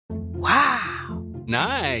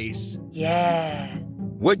Nice. Yeah.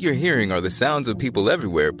 What you're hearing are the sounds of people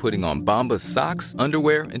everywhere putting on Bombas socks,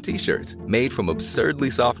 underwear, and T-shirts made from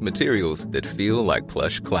absurdly soft materials that feel like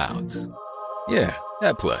plush clouds. Yeah,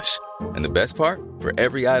 that plush. And the best part? For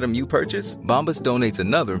every item you purchase, Bombas donates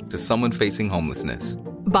another to someone facing homelessness.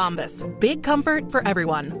 Bombas. Big comfort for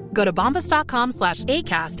everyone. Go to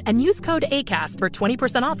bombas.com/ACAST and use code ACAST for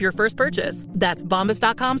 20% off your first purchase. That's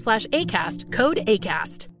bombas.com/ACAST. Code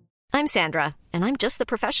ACAST. I'm Sandra, and I'm just the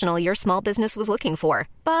professional your small business was looking for.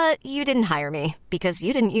 But you didn't hire me because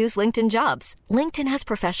you didn't use LinkedIn Jobs. LinkedIn has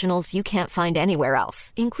professionals you can't find anywhere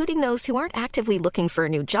else, including those who aren't actively looking for a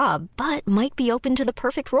new job, but might be open to the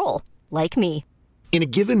perfect role, like me. In a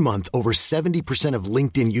given month, over 70% of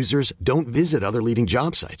LinkedIn users don't visit other leading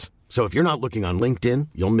job sites. So if you're not looking on LinkedIn,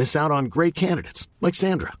 you'll miss out on great candidates like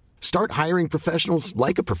Sandra. Start hiring professionals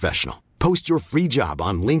like a professional. Post your free job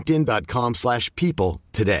on linkedin.com/people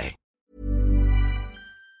today.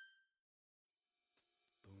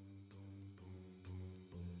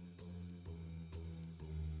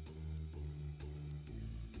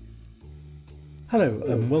 Hello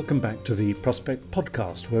and welcome back to the Prospect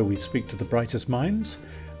Podcast, where we speak to the brightest minds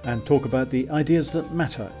and talk about the ideas that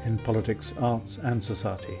matter in politics, arts and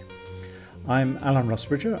society. I'm Alan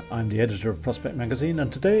Rusbridger, I'm the editor of Prospect magazine,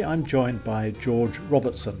 and today I'm joined by George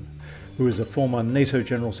Robertson, who is a former NATO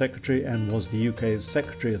General Secretary and was the UK's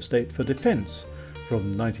Secretary of State for Defence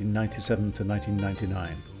from 1997 to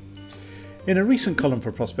 1999. In a recent column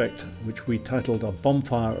for Prospect, which we titled A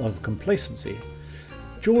Bonfire of Complacency,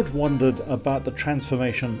 George wondered about the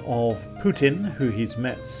transformation of Putin, who he's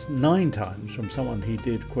met 9 times, from someone he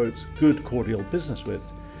did, quotes, good cordial business with,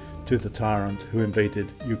 to the tyrant who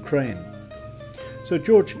invaded Ukraine. So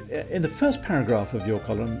George, in the first paragraph of your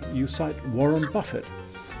column, you cite Warren Buffett,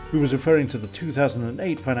 who was referring to the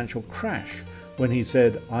 2008 financial crash when he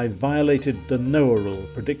said, I violated the Noah rule,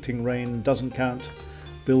 predicting rain doesn't count,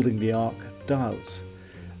 building the ark does.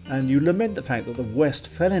 And you lament the fact that the West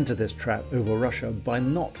fell into this trap over Russia by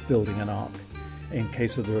not building an ark in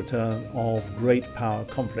case of the return of great power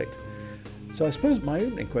conflict. So I suppose my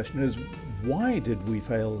opening question is, why did we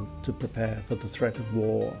fail to prepare for the threat of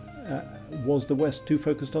war? Was the West too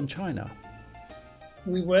focused on China?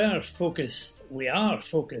 We are focused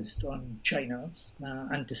on China,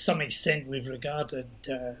 and to some extent we've regarded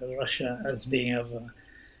Russia as being of a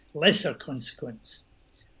lesser consequence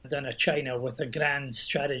than a China with a grand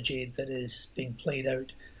strategy that is being played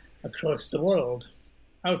out across the world.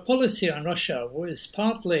 Our policy on Russia was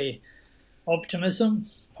partly optimism,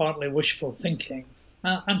 partly wishful thinking,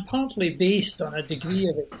 and partly based on a degree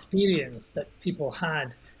of experience that people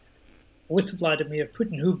had with Vladimir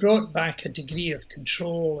Putin, who brought back a degree of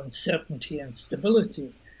control and certainty and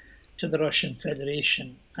stability to the Russian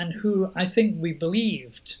Federation, and who I think we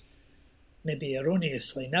believed, maybe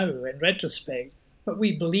erroneously now in retrospect, but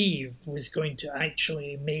we believed was going to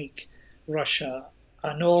actually make Russia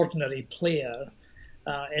an ordinary player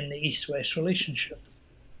in the East-West relationship.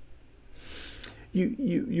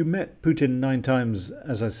 You met Putin 9 times,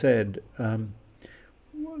 as I said.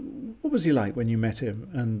 What was he like when you met him,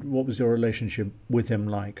 and what was your relationship with him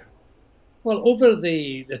like? Well, over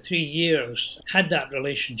the 3 years, had that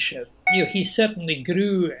relationship. He certainly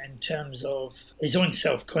grew in terms of his own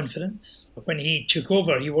self-confidence. When he took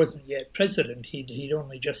over, he wasn't yet president. He'd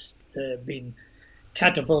only just been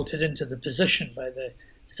catapulted into the position by the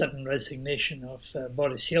sudden resignation of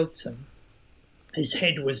Boris Yeltsin. His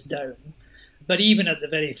head was down. But even at the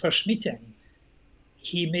very first meeting,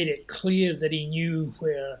 he made it clear that he knew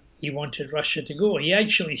where he wanted Russia to go. He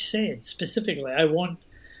actually said specifically, I want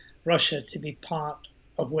Russia to be part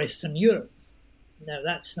of Western Europe. Now,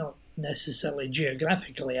 that's not necessarily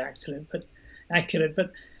geographically accurate,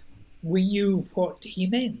 but we knew what he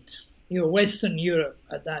meant. Western Europe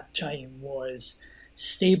at that time was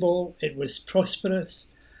stable, it was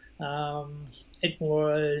prosperous, it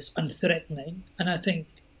was unthreatening, and I think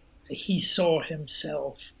he saw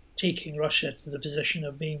himself taking Russia to the position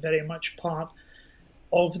of being very much part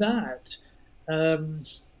of that.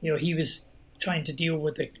 He was trying to deal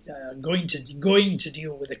with going to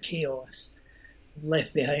deal with the chaos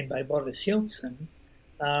left behind by Boris Yeltsin,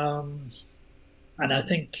 and I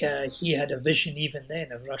think he had a vision even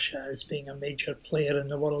then of Russia as being a major player in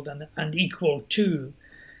the world and equal to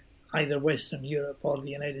either Western Europe or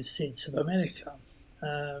the United States of America.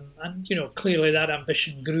 And clearly that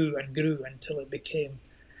ambition grew and grew until it became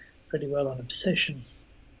pretty well an obsession.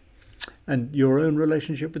 And your own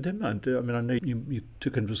relationship with him? I know you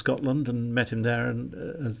took him to Scotland and met him there, and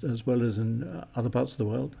as well as in other parts of the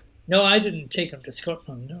world. No, I didn't take him to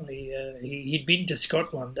Scotland. No, he'd been to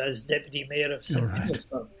Scotland as deputy mayor of St.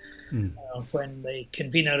 Petersburg. when the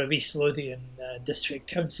convener of East Lothian District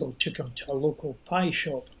Council took him to a local pie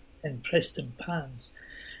shop in Preston Pans.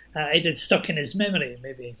 It had stuck in his memory,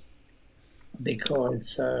 maybe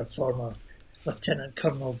because former lieutenant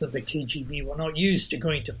colonels of the KGB were not used to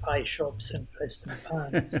going to pie shops in Preston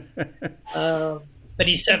Pans. But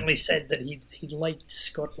he certainly said that he liked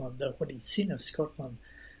Scotland, or what he'd seen of Scotland.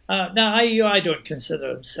 Now, I don't consider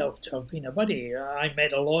himself to have been a buddy. I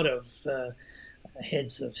met a lot of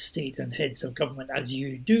heads of state and heads of government, as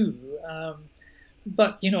you do.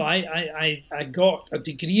 But, I got a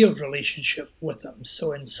degree of relationship with them.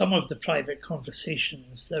 So in some of the private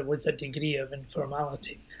conversations, there was a degree of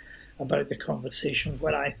informality about the conversation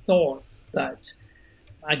where I thought that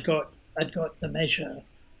I'd got the measure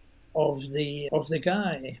of the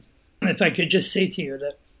guy. If I could just say to you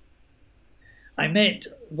that I met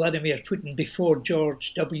Vladimir Putin before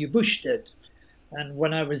George W. Bush did. And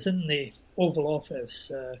when I was in the Oval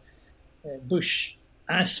Office, Bush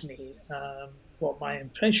asked me what my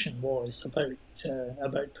impression was about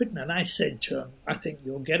Putin. And I said to him, I think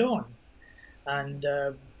you'll get on. And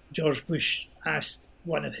George Bush asked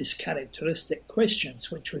one of his characteristic questions,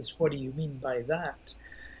 which was, what do you mean by that?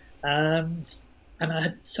 And I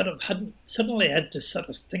had suddenly had to sort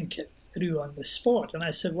of think it through on the spot. And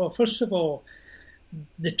I said, well, first of all,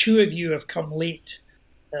 the two of you have come late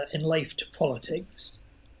in life to politics.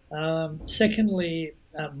 Secondly,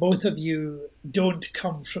 both of you don't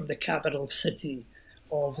come from the capital city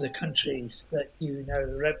of the countries that you now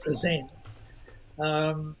represent.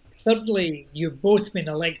 Thirdly, you've both been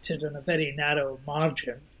elected on a very narrow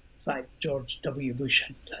margin. In fact, George W. Bush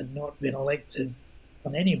had not been elected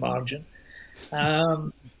on any margin.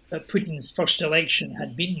 But Putin's first election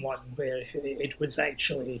had been one where it was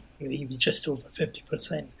actually, he was just over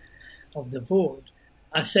 50% of the vote.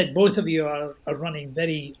 I said, both of you are running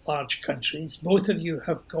very large countries. Both of you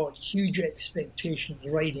have got huge expectations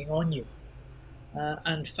riding on you.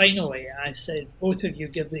 And finally, I said, both of you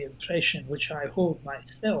give the impression, which I hold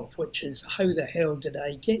myself, which is, how the hell did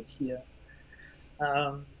I get here?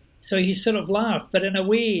 So he sort of laughed, but in a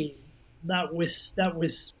way, that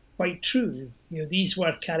was quite true. These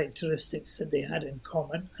were characteristics that they had in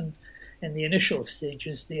common, and in the initial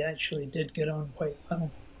stages, they actually did get on quite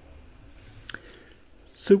well.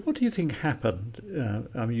 So what do you think happened?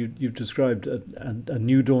 You've described a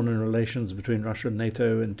new dawn in relations between Russia and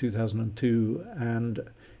NATO in 2002, and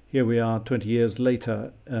here we are 20 years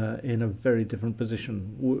later in a very different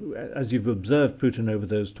position. As you've observed Putin over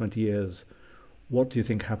those 20 years, what do you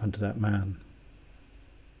think happened to that man?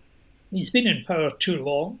 He's been in power too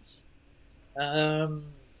long.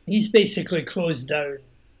 He's basically closed down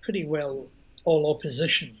pretty well all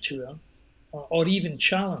opposition to him, or even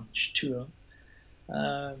challenge to him.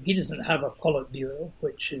 He doesn't have a Politburo,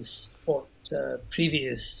 which is what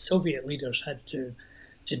previous Soviet leaders had to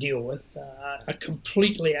deal with, a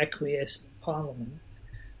completely acquiescent parliament.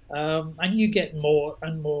 And you get more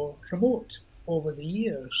and more remote over the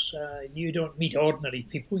years. You don't meet ordinary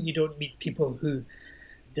people. You don't meet people who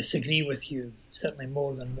disagree with you, certainly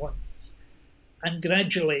more than once. And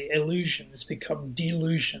gradually illusions become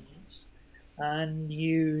delusions, and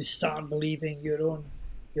you start believing your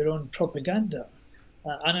own propaganda.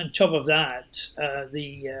 And on top of that,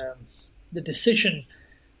 the decision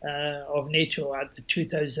of NATO at the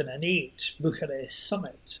 2008 Bucharest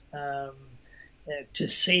summit to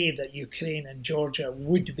say that Ukraine and Georgia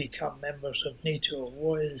would become members of NATO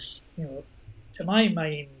was, to my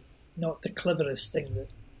mind, not the cleverest thing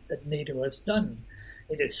that NATO has done.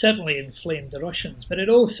 It has certainly inflamed the Russians, but it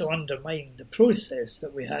also undermined the process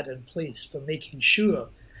that we had in place for making sure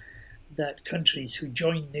that countries who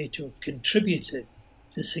joined NATO contributed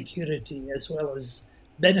to security as well as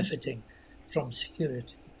benefiting from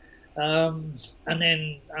security. And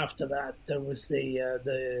then after that, there was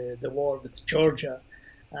the war with Georgia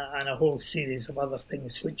and a whole series of other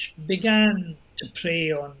things which began to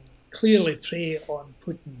clearly prey on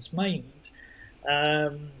Putin's mind,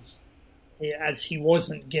 as he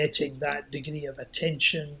wasn't getting that degree of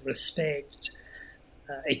attention, respect,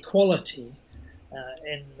 equality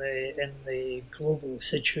in the global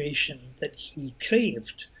situation that he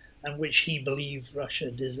craved and which he believed Russia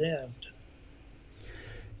deserved.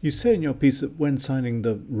 You say in your piece that when signing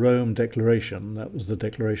the Rome Declaration, that was the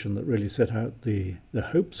declaration that really set out the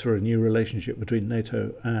hopes for a new relationship between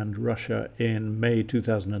NATO and Russia in May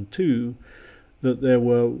 2002, that there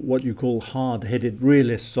were what you call hard-headed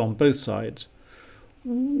realists on both sides.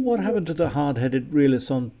 What happened to the hard-headed realists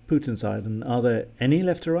on Putin's side, and are there any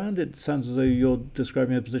left around? It sounds as though you're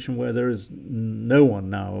describing a position where there is no one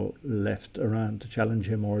now left around to challenge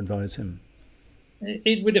him or advise him.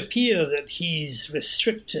 it would appear that he's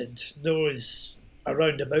restricted those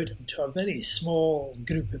around about him to a very small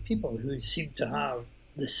group of people who seem to have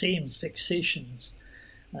the same fixations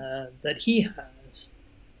that he has.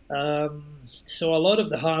 So a lot of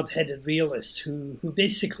the hard-headed realists who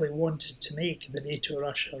basically wanted to make the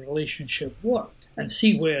NATO-Russia relationship work and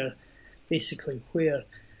see where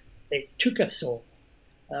it took us all.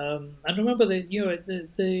 And remember that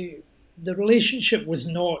the relationship was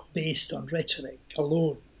not based on rhetoric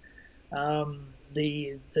alone.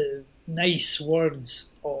 The nice words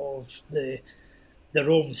of the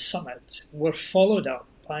Rome summit were followed up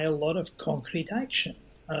by a lot of concrete action.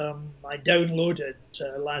 I downloaded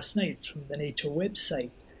last night from the NATO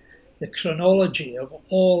website the chronology of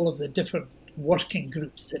all of the different working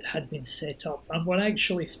groups that had been set up and were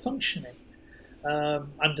actually functioning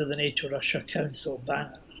under the NATO-Russia Council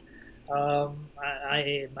banner.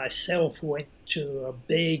 I myself went to a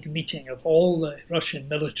big meeting of all the Russian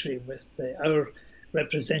military with our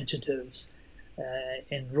representatives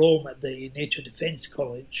in Rome at the NATO Defense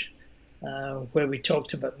College, where we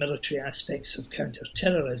talked about military aspects of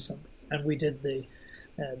counter-terrorism, and we did the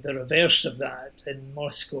reverse of that in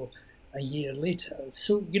Moscow a year later.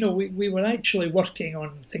 So, we were actually working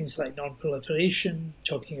on things like non-proliferation,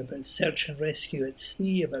 talking about search and rescue at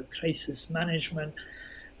sea, about crisis management,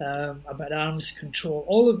 about arms control.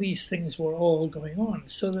 All of these things were all going on,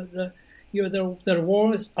 so that there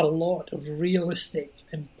was a lot of realistic,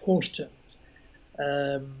 important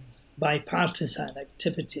bipartisan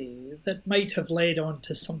activity that might have led on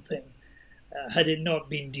to something had it not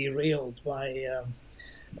been derailed by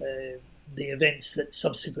the events that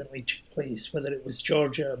subsequently took place, whether it was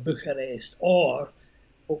Georgia, Bucharest, or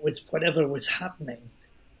whatever was happening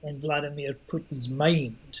in Vladimir Putin's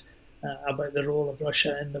mind about the role of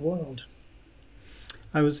Russia in the world.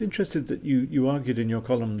 I was interested that you argued in your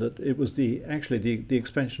column that it was the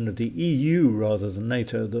expansion of the EU rather than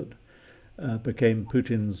NATO that became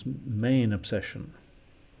Putin's main obsession.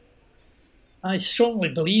 I strongly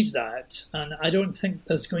believe that, and I don't think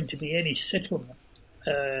there's going to be any settlement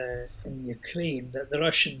in Ukraine that the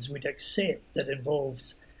Russians would accept that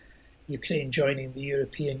involves Ukraine joining the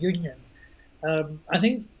European Union. I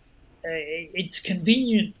think it's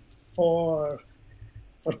convenient for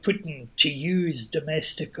Putin to use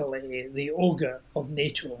domestically the ogre of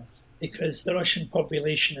NATO, because the Russian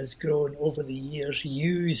population has grown over the years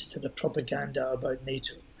used to the propaganda about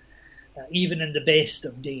NATO. Even in the best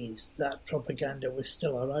of days, that propaganda was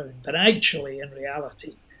still around. But actually, in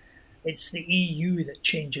reality, it's the EU that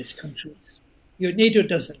changes countries. NATO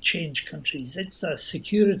doesn't change countries. It's a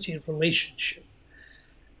security relationship.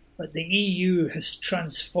 But the EU has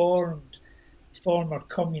transformed former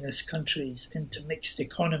communist countries into mixed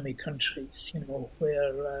economy countries,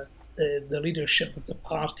 where the leadership of the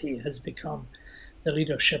party has become the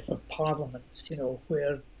leadership of parliaments,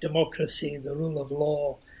 where democracy, the rule of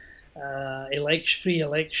law, free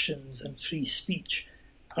elections and free speech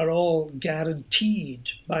are all guaranteed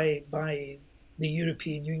by the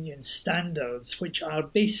European Union standards, which are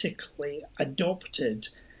basically adopted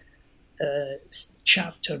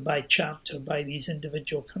chapter by chapter by these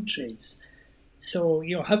individual countries. So,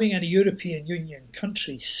 having a European Union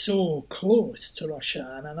country so close to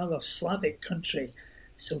Russia and another Slavic country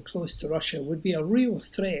so close to Russia would be a real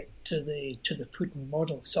threat to the Putin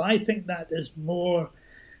model. So I think that is more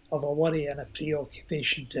of a worry and a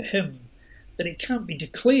preoccupation to him. But it can't be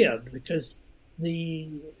declared because the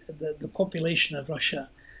population of Russia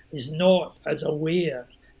is not as aware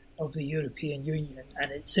of the European Union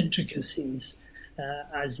and its intricacies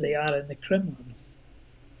as they are in the Kremlin.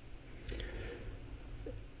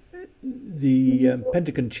 The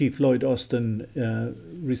Pentagon chief Lloyd Austin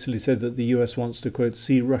recently said that the US wants to, quote,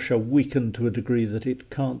 see Russia weakened to a degree that it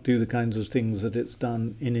can't do the kinds of things that it's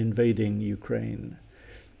done in invading Ukraine.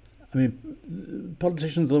 I mean,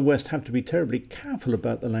 politicians in the West have to be terribly careful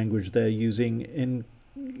about the language they're using,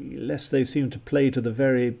 lest they seem to play to the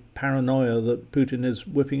very paranoia that Putin is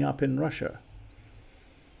whipping up in Russia.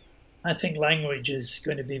 I think language is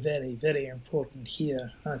going to be very, very important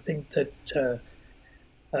here. I think that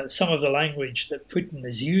some of the language that Putin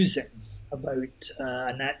is using about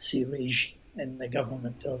a Nazi regime in the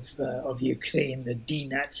government of Ukraine, the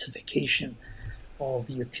denazification of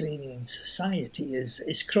Ukrainian society,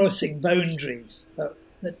 is crossing boundaries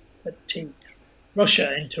that take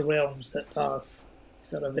Russia into realms that are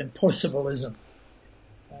sort of impossibiliism.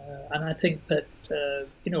 And I think that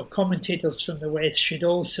commentators from the West should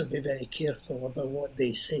also be very careful about what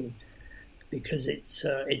they say, because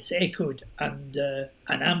it's echoed and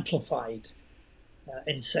amplified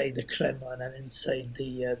inside the Kremlin and inside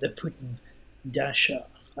the Putin Dasha.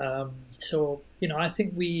 So, I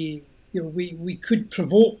think we could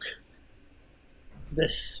provoke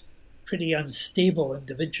this pretty unstable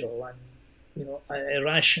individual and,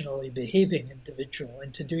 irrationally behaving individual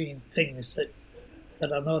into doing things that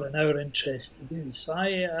are not in our interest to do. So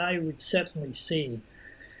I would certainly say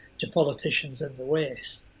to politicians in the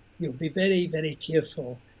West, be very, very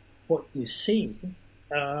careful what you say,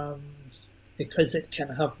 because it can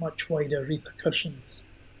have much wider repercussions.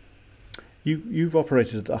 You've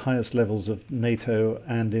operated at the highest levels of NATO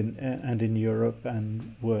and in Europe,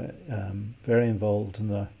 and were very involved in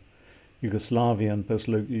the Yugoslavian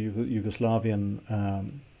post-Yugoslavian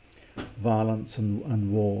violence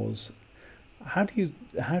and wars. How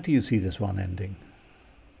do you see this one ending?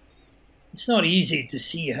 It's not easy to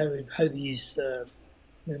see how these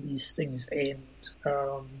things end,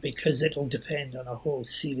 because it'll depend on a whole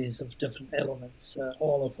series of different elements,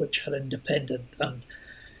 all of which are independent and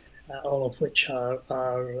all of which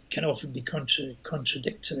can often be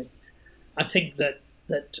contradictory. I think that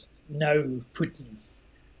now Putin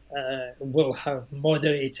will have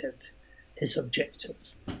moderated his objective,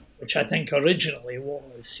 which I think originally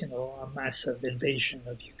was, a massive invasion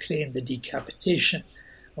of Ukraine, the decapitation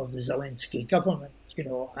of the Zelensky government,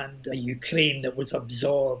 and a Ukraine that was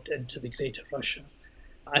absorbed into the Greater Russia.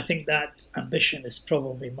 I think that ambition is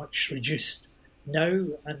probably much reduced now,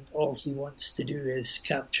 and all he wants to do is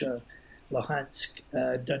capture Luhansk,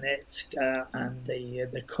 Donetsk, and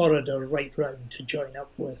the corridor right round to join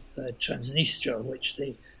up with Transnistria, which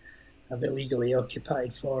they have illegally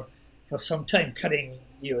occupied for some time, cutting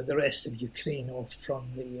the rest of Ukraine off from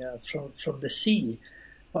the sea.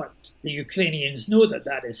 But the Ukrainians know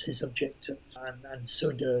that is his objective, and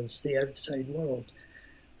so does the outside world.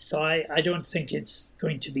 So I don't think it's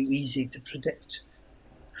going to be easy to predict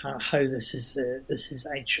how this is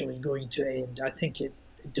actually going to end. I think it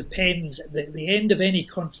depends. The end of any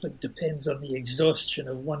conflict depends on the exhaustion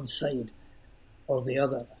of one side or the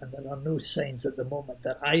other, and there are no signs at the moment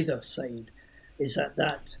that either side is at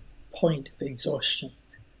that point of exhaustion.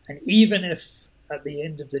 And even if at the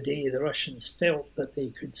end of the day the Russians felt that they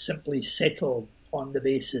could simply settle on the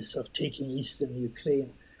basis of taking eastern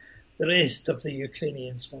Ukraine, the rest of the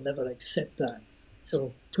Ukrainians will never accept that.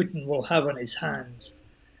 So Putin will have on his hands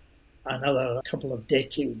another couple of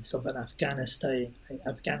decades of an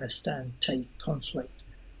Afghanistan-type conflict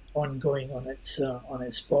ongoing on its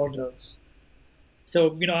borders.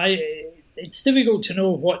 So it's difficult to know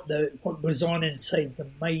what goes on inside the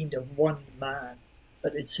mind of one man,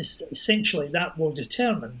 but it's essentially that will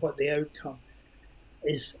determine what the outcome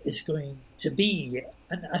is going to be.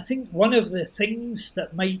 And I think one of the things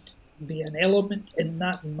that might be an element in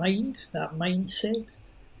that mindset,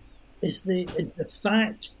 is the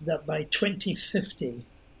fact that by 2050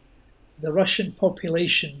 the Russian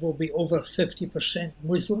population will be over 50%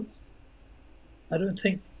 Muslim. I don't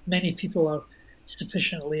think many people are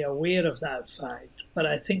sufficiently aware of that fact, but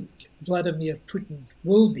I think Vladimir Putin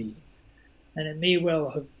will be, and it may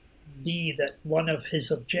well be that one of his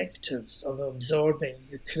objectives of absorbing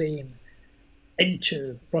Ukraine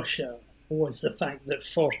into Russia was the fact that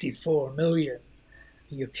 44 million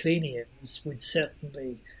Ukrainians would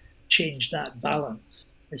certainly change that balance,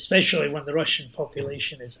 especially when the Russian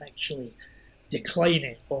population is actually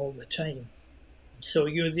declining all the time. So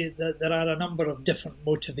there are a number of different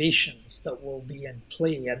motivations that will be in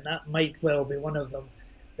play, and that might well be one of them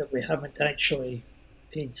that we haven't actually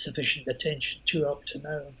paid sufficient attention to up to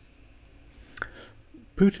now.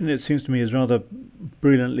 Putin, it seems to me, has rather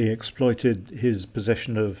brilliantly exploited his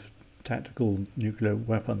possession of tactical nuclear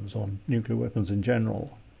weapons, or nuclear weapons in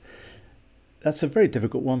general. That's a very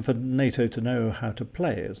difficult one for NATO to know how to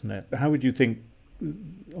play, isn't it? How would you think,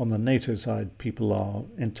 on the NATO side, people are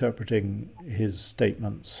interpreting his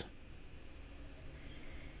statements?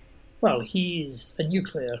 Well, he's a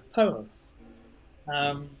nuclear power,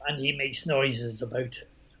 and he makes noises about it,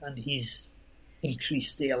 and he's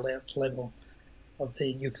increased the alert level of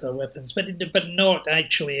the nuclear weapons, but not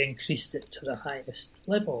actually increased it to the highest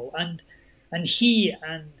level. And he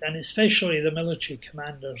and especially the military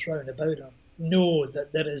commanders round about him know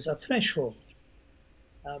that there is a threshold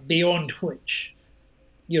beyond which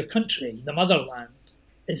your country, the motherland,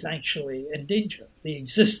 is actually in danger. The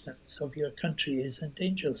existence of your country is in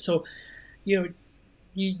danger. So you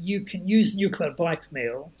can use nuclear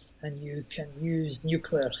blackmail and you can use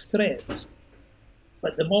nuclear threats,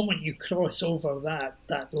 but the moment you cross over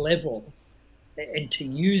that level into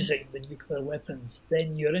using the nuclear weapons,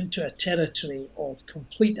 then you're into a territory of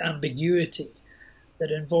complete ambiguity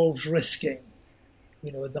that involves risking,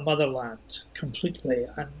 the motherland completely.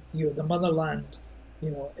 And the motherland,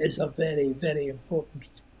 is a very, very important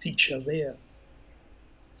feature there.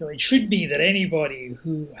 So it should be that anybody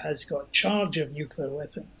who has got charge of nuclear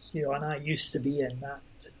weapons, and I used to be in that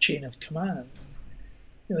chain of command,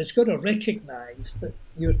 it's got to recognise that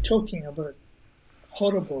you're talking about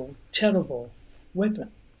horrible, terrible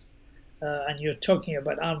weapons. And you're talking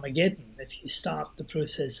about Armageddon if you start the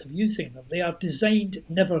process of using them. They are designed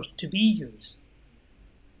never to be used.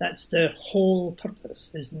 That's their whole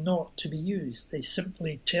purpose, is not to be used. They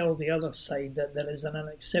simply tell the other side that there is an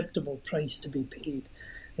unacceptable price to be paid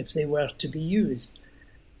if they were to be used.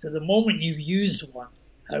 So the moment you've used one,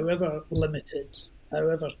 however limited,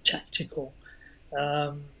 however tactical,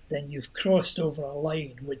 then you've crossed over a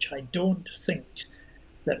line which I don't think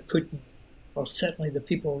that Putin, or certainly the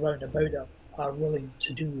people round about him, are willing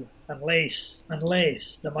to do, unless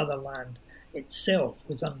the motherland itself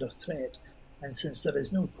was under threat. And since there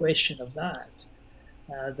is no question of that,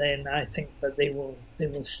 then I think that they will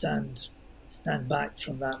stand back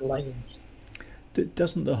from that line.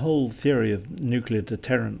 Doesn't the whole theory of nuclear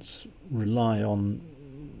deterrence rely on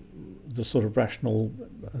the sort of rational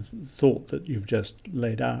thought that you've just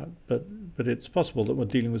laid out? But it's possible that we're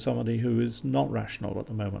dealing with somebody who is not rational at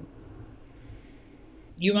the moment.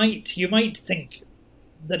 You might think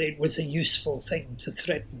that it was a useful thing to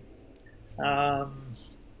threaten,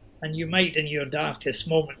 and you might, in your darkest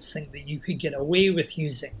moments, think that you could get away with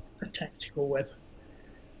using a tactical weapon.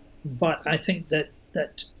 But I think that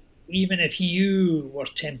even if you were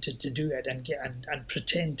tempted to do it and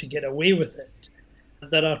pretend to get away with it,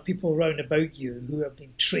 there are people round about you who have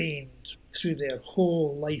been trained through their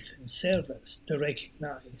whole life in service to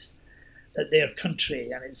recognise that their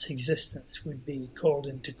country and its existence would be called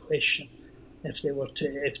into question if they were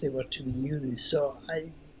to be used. So I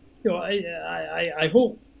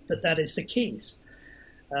hope that is the case.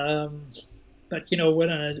 But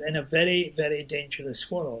we're in a very, very dangerous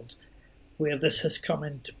world where this has come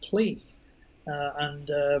into play,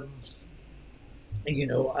 I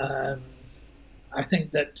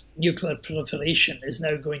think that nuclear proliferation is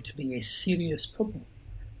now going to be a serious problem.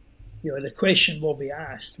 The question will be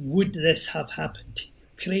asked, would this have happened to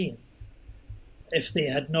Ukraine if they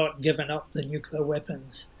had not given up the nuclear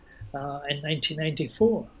weapons in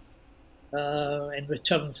 1994 in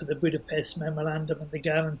return for the Budapest Memorandum and the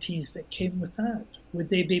guarantees that came with that? Would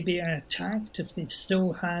they be being attacked if they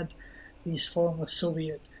still had these former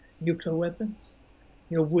Soviet nuclear weapons?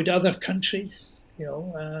 Would other countries,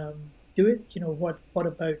 do it? What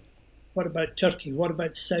about Turkey? What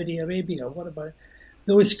about Saudi Arabia? What about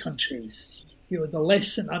those countries? The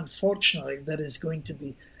lesson, unfortunately, that is going to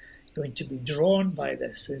be drawn by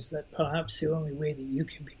this is that perhaps the only way that you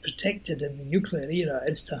can be protected in the nuclear era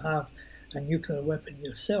is to have a nuclear weapon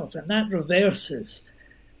yourself, and that reverses,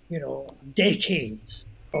 decades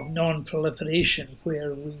of non-proliferation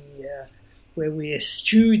where we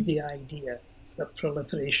eschewed the idea that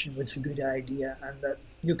proliferation was a good idea and that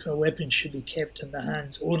nuclear weapons should be kept in the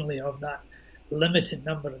hands only of that limited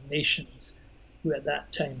number of nations who at that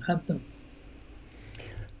time had them.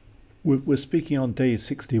 We're speaking on day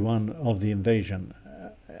 61 of the invasion.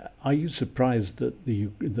 Are you surprised that the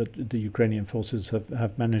Ukrainian forces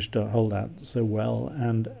have managed to hold out so well?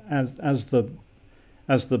 And as the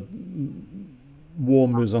war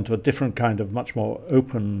moves on to a different kind of much more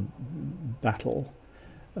open battle,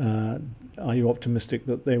 are you optimistic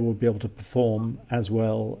that they will be able to perform as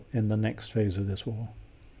well in the next phase of this war?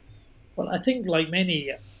 Well, I think like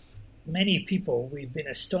many people, we've been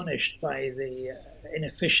astonished by the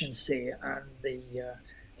inefficiency and the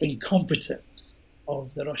incompetence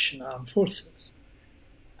of the Russian armed forces.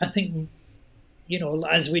 I think,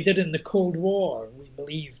 as we did in the Cold War, we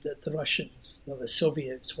believed that the Russians or the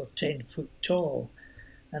Soviets were 10 foot tall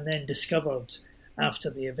and then discovered after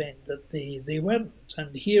the event that they weren't.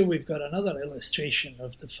 And here we've got another illustration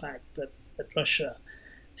of the fact that Russia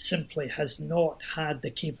simply has not had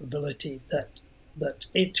the capability that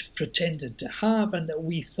it pretended to have and that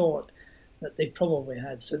we thought that they probably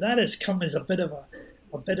had. So that has come as a bit of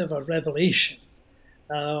a revelation,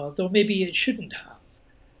 though maybe it shouldn't have.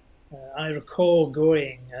 I recall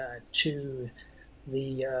going to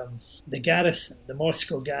the garrison, the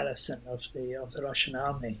Moscow garrison of the Russian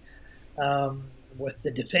army, with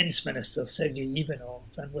the defense minister Sergei Ivanov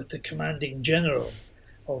and with the commanding general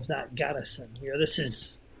of that garrison. This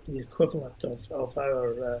is the equivalent of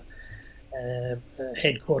our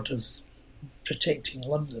headquarters protecting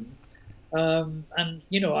London.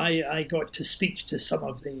 I got to speak to some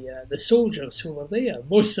of the soldiers who were there,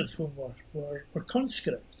 most of whom were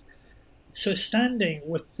conscripts. So standing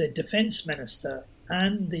with the defense minister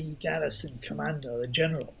and the garrison commander, the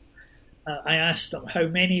general, I asked them how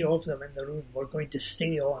many of them in the room were going to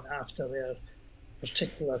stay on after their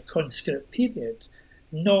particular conscript period.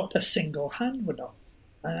 not a single hand went up.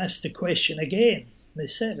 I asked the question again, they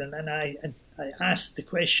said, and then I asked the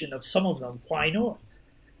question of some of them, why not?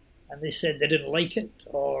 And they said they didn't like it,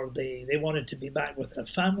 or they wanted to be back with their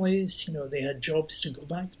families, they had jobs to go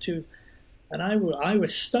back to. And I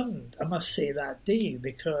was stunned, I must say, that day,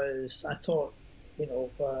 because I thought,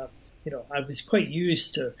 I was quite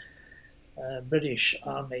used to British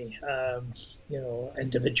Army,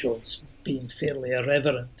 individuals being fairly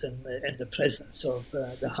irreverent in the presence of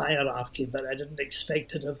the hierarchy, but I didn't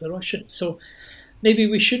expect it of the Russians. So maybe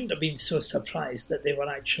we shouldn't have been so surprised that they were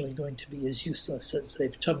actually going to be as useless as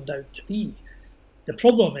they've turned out to be. The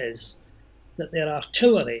problem is that their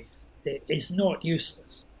artillery is not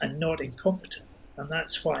useless and not incompetent, and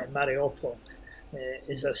that's why Mariupol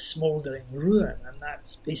is a smouldering ruin, and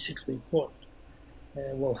that's basically what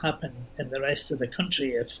will happen in the rest of the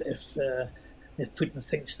country if Putin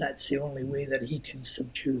thinks that's the only way that he can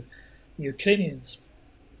subdue the Ukrainians.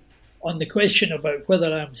 On the question about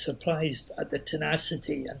whether I'm surprised at the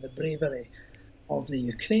tenacity and the bravery of the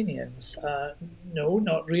Ukrainians, no,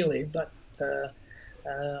 not really, but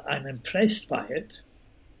I'm impressed by it,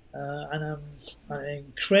 and I'm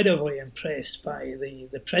incredibly impressed by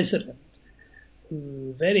the president,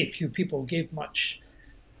 who very few people gave much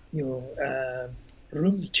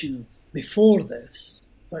room to before this,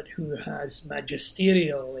 but who has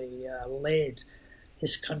magisterially led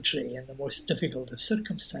his country in the most difficult of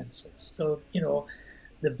circumstances. So,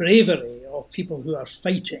 the bravery of people who are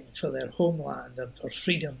fighting for their homeland and for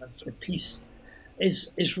freedom and for peace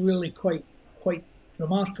is really quite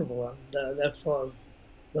remarkable, and therefore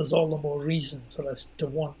there's all the more reason for us to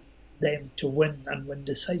want them to win and win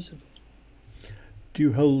decisively. Do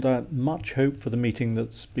you hold out much hope for the meeting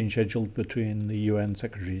that's been scheduled between the UN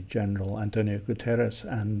Secretary General Antonio Guterres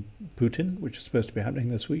and Putin, which is supposed to be happening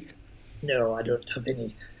this week? No, I don't have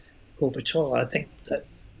any hope at all. I think that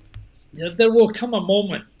there will come a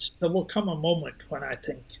moment when I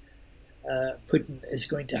think Putin is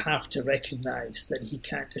going to have to recognize that he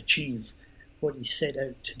can't achieve what he set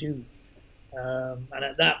out to do. And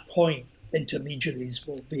at that point, intermediaries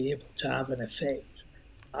will be able to have an effect.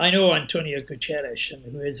 I know Antonio Guterres,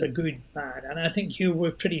 who is a good man, and I think he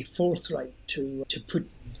were pretty forthright to Putin,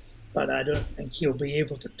 but I don't think he'll be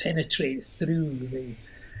able to penetrate through the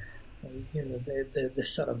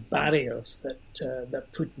sort of barriers that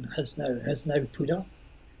Putin has now put up.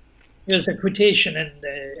 There's a quotation in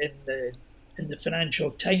the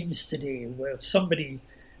Financial Times today where somebody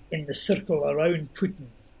in the circle around Putin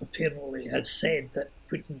apparently has said that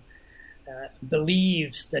Putin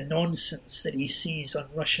believes the nonsense that he sees on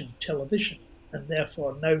Russian television and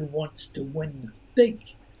therefore now wants to win big.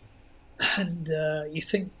 And you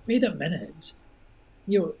think, wait a minute,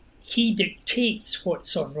 he dictates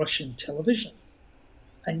what's on Russian television,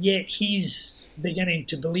 and yet he's beginning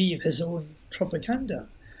to believe his own propaganda.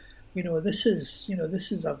 This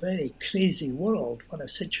is a very crazy world when a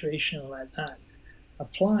situation like that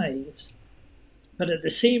applies. But at the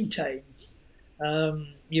same time,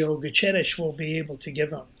 Guterres will be able to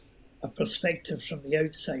give him a perspective from the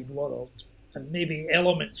outside world, and maybe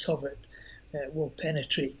elements of it will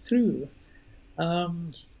penetrate through.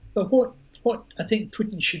 But what I think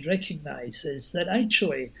Putin should recognise is that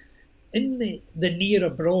actually in the near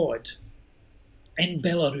abroad, in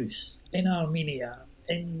Belarus, in Armenia,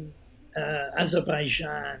 in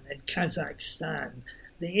Azerbaijan, in Kazakhstan,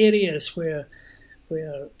 the areas where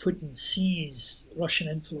Putin sees Russian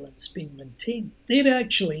influence being maintained, they're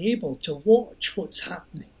actually able to watch what's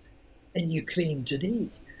happening in Ukraine today.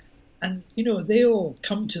 And, they'll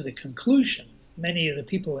come to the conclusion, many of the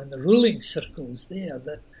people in the ruling circles there,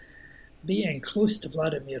 that being close to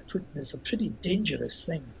Vladimir Putin is a pretty dangerous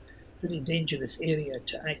thing, pretty dangerous area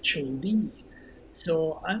to actually be.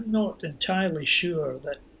 So I'm not entirely sure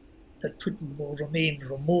that Putin will remain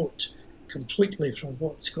remote completely from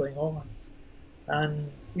what's going on.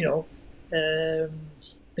 And,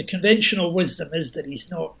 the conventional wisdom is that he's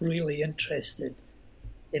not really interested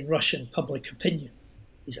in Russian public opinion.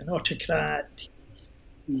 He's an autocrat.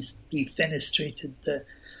 He's defenestrated the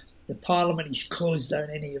parliament. He's closed down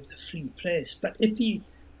any of the free press. But if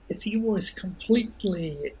he was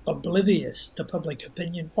completely oblivious to public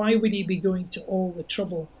opinion, why would he be going to all the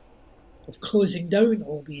trouble of closing down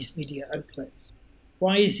all these media outlets?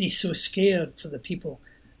 Why is he so scared for the people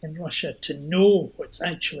in Russia to know what's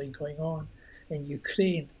actually going on in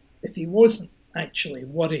Ukraine if he wasn't actually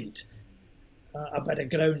worried about a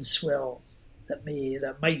groundswell that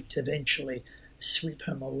might eventually sweep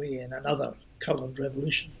him away in another coloured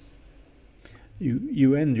revolution?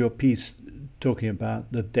 You end your piece talking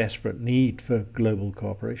about the desperate need for global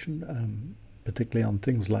cooperation. particularly on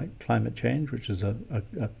things like climate change, which is a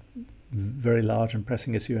very large and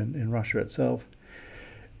pressing issue in Russia itself.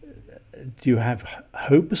 Do you have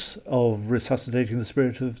hopes of resuscitating the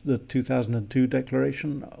spirit of the 2002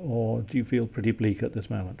 declaration, or do you feel pretty bleak at this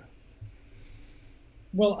moment?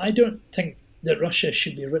 Well, I don't think that Russia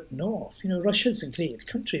should be written off. Russia is a great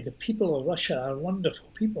country. The people of Russia are wonderful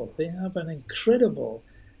people. They have an incredible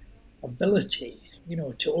ability,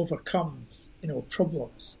 to overcome,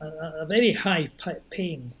 problems. A very high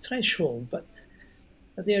pain threshold, but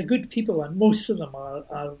they are good people, and most of them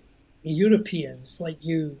are Europeans like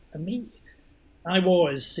you and me. I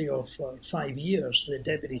was, for 5 years, the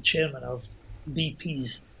deputy chairman of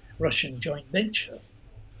BP's Russian joint venture.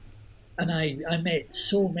 And I met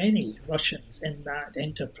so many Russians in that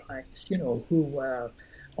enterprise, who were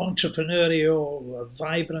entrepreneurial, who were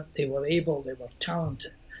vibrant, they were able, they were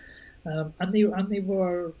talented, and they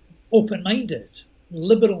were open-minded,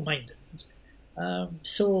 liberal-minded.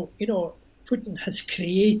 So Putin has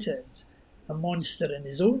created a monster in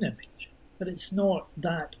his own image, but it's not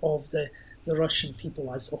that of the Russian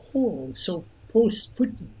people as a whole. So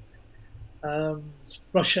post-Putin,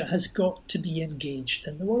 Russia has got to be engaged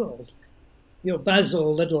in the world.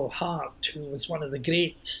 Basil Liddell Hart, who was one of the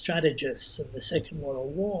great strategists in the Second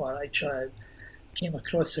World War, I came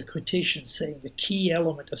across a quotation saying the key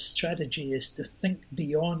element of strategy is to think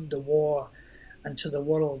beyond the war and to the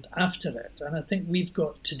world after it. And I think we've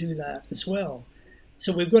got to do that as well.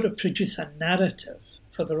 So we've got to produce a narrative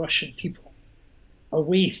for the Russian people, a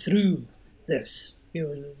way through this,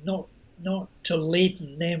 not to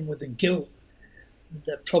laden them with the guilt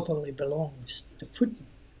that properly belongs to Putin,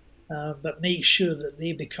 but make sure that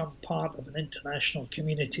they become part of an international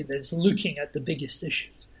community that is looking at the biggest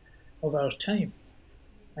issues of our time.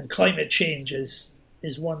 And climate change is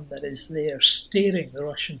one that is there staring the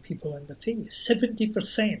Russian people in the face.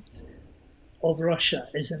 70% of Russia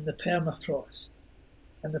is in the permafrost,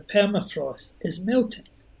 and the permafrost is melting.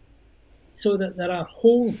 So that there are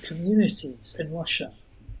whole communities in Russia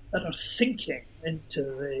that are sinking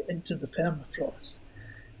into the permafrost.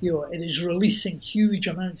 It is releasing huge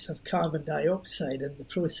amounts of carbon dioxide in the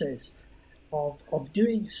process of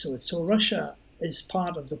doing so. So Russia is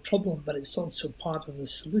part of the problem, but it's also part of the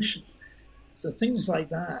solution. So things like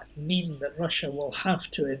that mean that Russia will have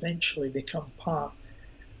to eventually become part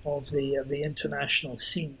of the international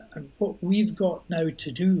scene. And what we've got now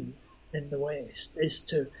to do in the West is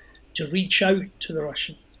to reach out to the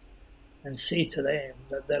Russians and say to them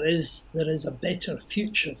that there is a better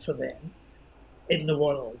future for them in the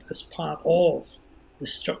world as part of the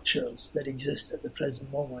structures that exist at the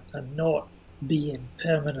present moment, and not be in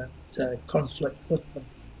permanent conflict with them.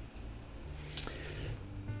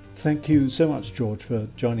 Thank you so much, George, for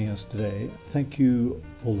joining us today. Thank you,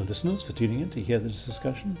 all the listeners, for tuning in to hear this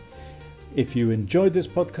discussion. If you enjoyed this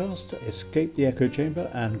podcast, escape the echo chamber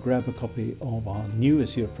and grab a copy of our new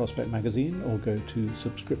issue of Prospect Magazine, or go to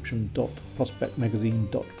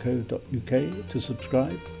subscription.prospectmagazine.co.uk to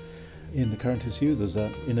subscribe. In the current issue,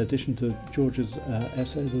 in addition to George's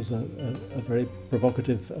essay, there's a very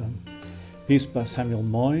provocative piece by Samuel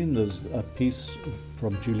Moyne. There's a piece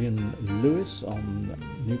from Julian Lewis on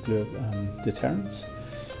nuclear deterrence.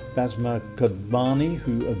 Basma Kodbani,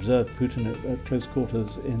 who observed Putin at close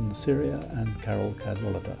quarters in Syria, and Carol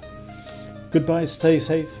Cadwallader. Goodbye, stay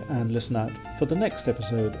safe, and listen out for the next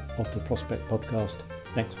episode of the Prospect Podcast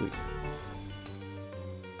next week.